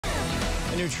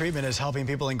A new treatment is helping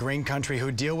people in green country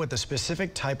who deal with a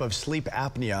specific type of sleep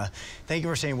apnea. Thank you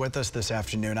for staying with us this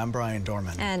afternoon. I'm Brian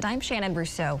Dorman. And I'm Shannon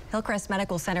Brousseau. Hillcrest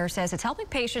Medical Center says it's helping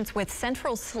patients with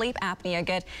central sleep apnea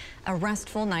get a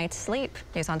restful night's sleep.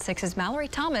 News on 6's Mallory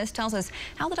Thomas tells us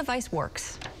how the device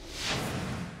works.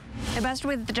 The best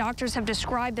way that the doctors have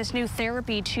described this new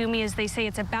therapy to me is they say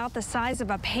it's about the size of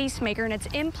a pacemaker and it's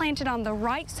implanted on the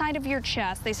right side of your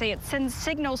chest. They say it sends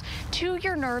signals to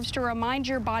your nerves to remind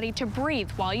your body to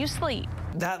breathe while you sleep.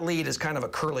 That lead is kind of a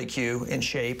curlicue in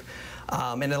shape,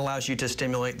 and it allows you to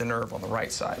stimulate the nerve on the right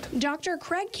side. Dr.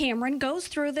 Craig Cameron goes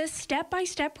through this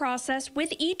step-by-step process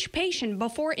with each patient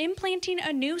before implanting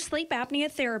a new sleep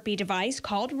apnea therapy device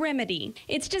called Remedy.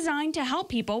 It's designed to help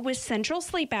people with central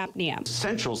sleep apnea.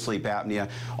 Central sleep apnea,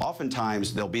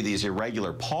 oftentimes there'll be these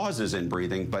irregular pauses in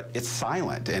breathing, but it's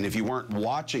silent. And if you weren't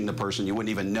watching the person, you wouldn't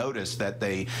even notice that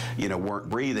they, weren't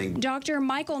breathing. Dr.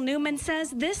 Michael Newman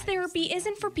says this therapy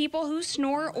isn't for people who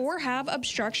snore or have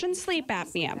obstruction sleep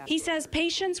apnea. He says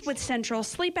patients with central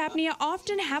sleep apnea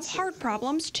often have heart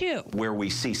problems too. Where we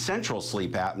see central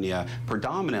sleep apnea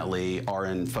predominantly are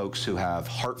in folks who have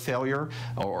heart failure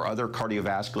or other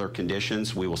cardiovascular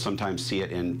conditions. We will sometimes see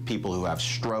it in people who have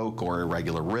stroke or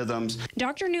irregular rhythms.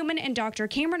 Dr. Newman and Dr.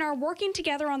 Cameron are working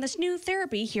together on this new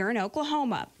therapy here in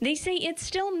Oklahoma. They say it's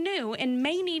still new and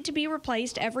may need to be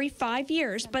replaced every 5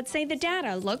 years, but say the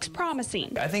data looks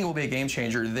promising. I think it will be a game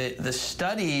changer. The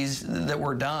studies that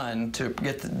were done to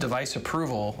get the device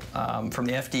approval from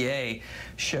the FDA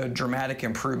showed dramatic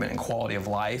improvement in quality of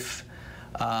life.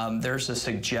 There's a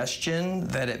suggestion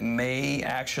that it may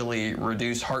actually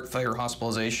reduce heart failure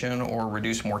hospitalization or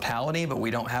reduce mortality, but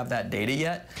we don't have that data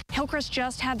yet. Hillcrest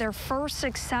just had their first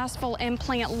successful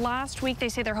implant last week. They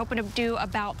say they're hoping to do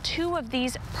about 2 of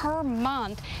these per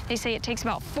month. They say it takes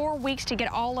about 4 weeks to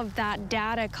get all of that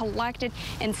data collected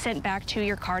and sent back to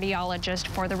your cardiologist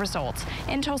for the results.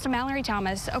 In Tulsa, Mallory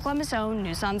Thomas, Oklahoma's Own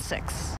News on 6.